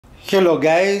Hello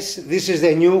guys, this is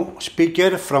the new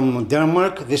speaker from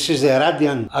Denmark. This is the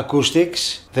Radiant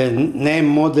Acoustics. The name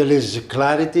model is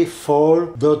Clarity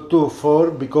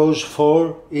 4.24 because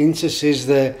 4 inches is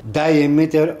the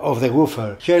diameter of the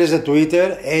woofer. Here is the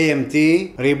tweeter,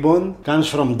 AMT ribbon, comes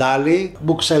from DALI.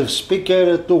 Bookshelf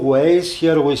speaker, two ways.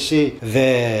 Here we see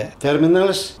the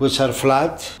terminals which are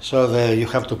flat, so you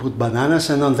have to put bananas,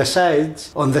 and on the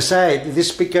side, this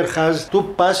speaker has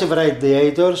two passive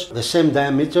radiators, the same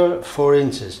diameter, 4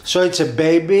 inches. So it's a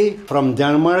baby from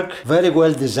Denmark, very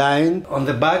well designed. On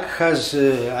the back has,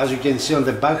 as you can see on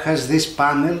the back, has this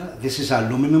panel. This is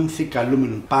aluminum, thick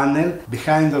aluminum panel.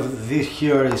 Behind of this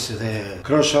here is the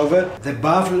crossover. The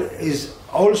baffle is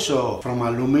also from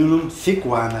aluminum, thick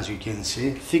one, as you can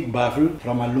see, thick baffle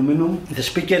from aluminum. The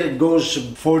speaker goes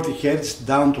 40 Hz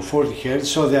down to 40 Hz,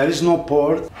 so there is no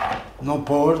port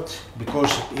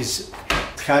because it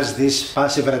has these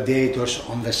passive radiators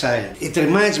on the side. It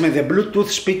reminds me of the Bluetooth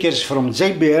speakers from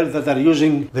JBL that are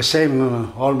using the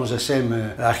same, almost the same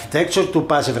architecture, two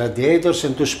passive radiators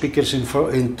and two speakers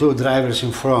and two drivers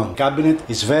in front. Cabinet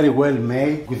is very well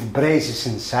made with braces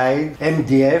inside,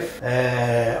 MDF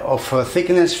of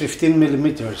thickness 15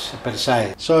 millimeters per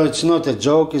side. So it's not a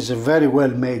joke, it's a very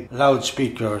well made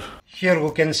loudspeaker. Here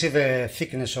we can see the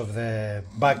thickness of the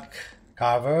back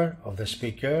cover of the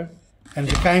speaker. And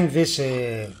behind this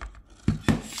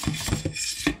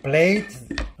plate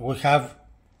we have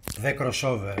the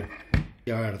crossover.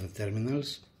 Here are the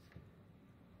terminals.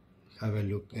 Have a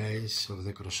look guys of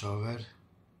the crossover.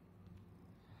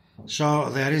 So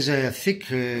there is a thick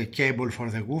cable for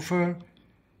the woofer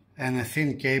and a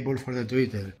thin cable for the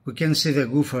tweeter. We can see the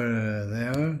woofer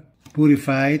there.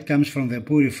 PURIFI, it comes from the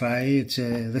PURIFI. It's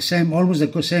the same, almost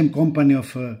the same company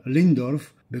of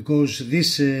Lindorf, because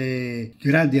this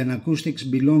Radiant Acoustics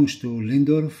belongs to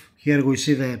Lindorf. Here we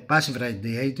see the passive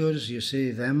radiators, you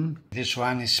see them. This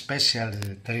one is special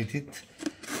treated,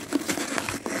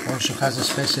 also has a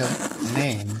special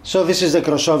name. So this is the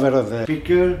crossover of the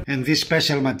speaker, and this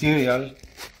special material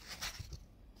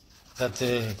that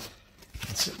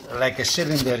it's like a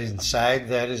cylinder inside.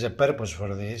 There is a purpose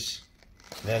for this.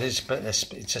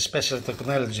 It's a special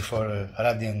technology for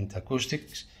Radiant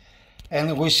Acoustics.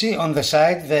 And we see on the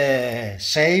side the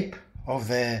shape of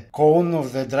the cone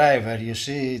of the driver. You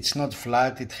see it's not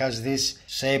flat, it has this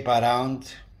shape around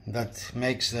that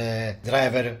makes the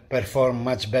driver perform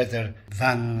much better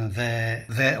than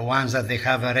the ones that they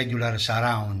have a regular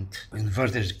surround.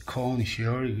 Inverted cone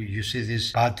here, you see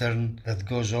this pattern that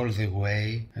goes all the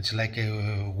way. It's like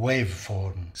a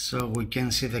waveform. So we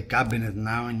can see the cabinet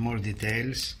now in more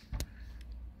details.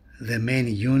 The main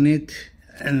unit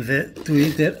and the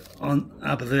tweeter on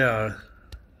up there,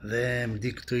 the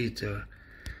MD tweeter.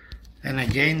 And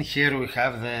again here we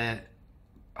have the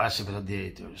passive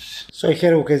radiators. So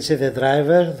here we can see the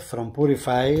driver from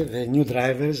PURIFI, the new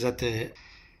drivers that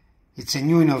it's a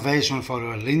new innovation for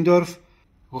Lindorf.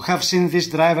 We have seen this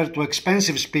driver to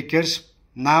expensive speakers.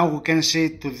 Now we can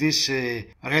see to this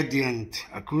Radiant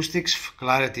Acoustics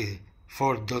Clarity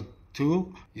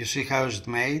 4.2. You see how it's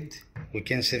made. We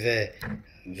can see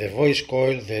the voice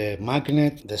coil, the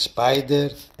magnet, the spider,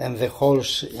 and the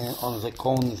holes on the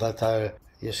cone that are,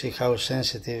 you see how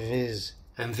sensitive it is.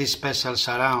 And this special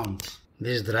surround.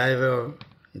 This driver,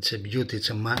 it's a beauty,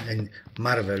 it's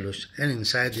marvelous. And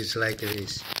inside it's like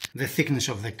this. The thickness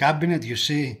of the cabinet, you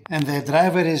see. And the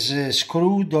driver is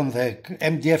screwed on the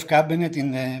MDF cabinet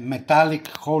in the metallic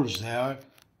holes there,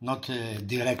 not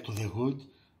direct to the hood.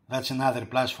 That's another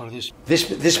plus for this.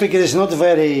 This speaker is not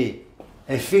very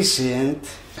efficient,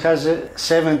 has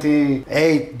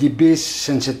 78 dB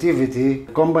sensitivity.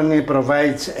 The company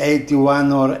provides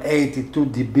 81 or 82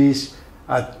 dB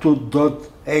at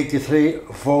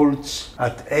 2.83 volts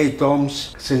at 8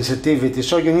 ohms sensitivity.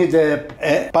 So you need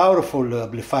a powerful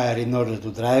amplifier in order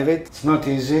to drive it. It's not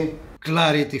easy.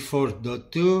 Clarity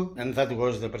 4.2, and that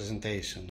was the presentation.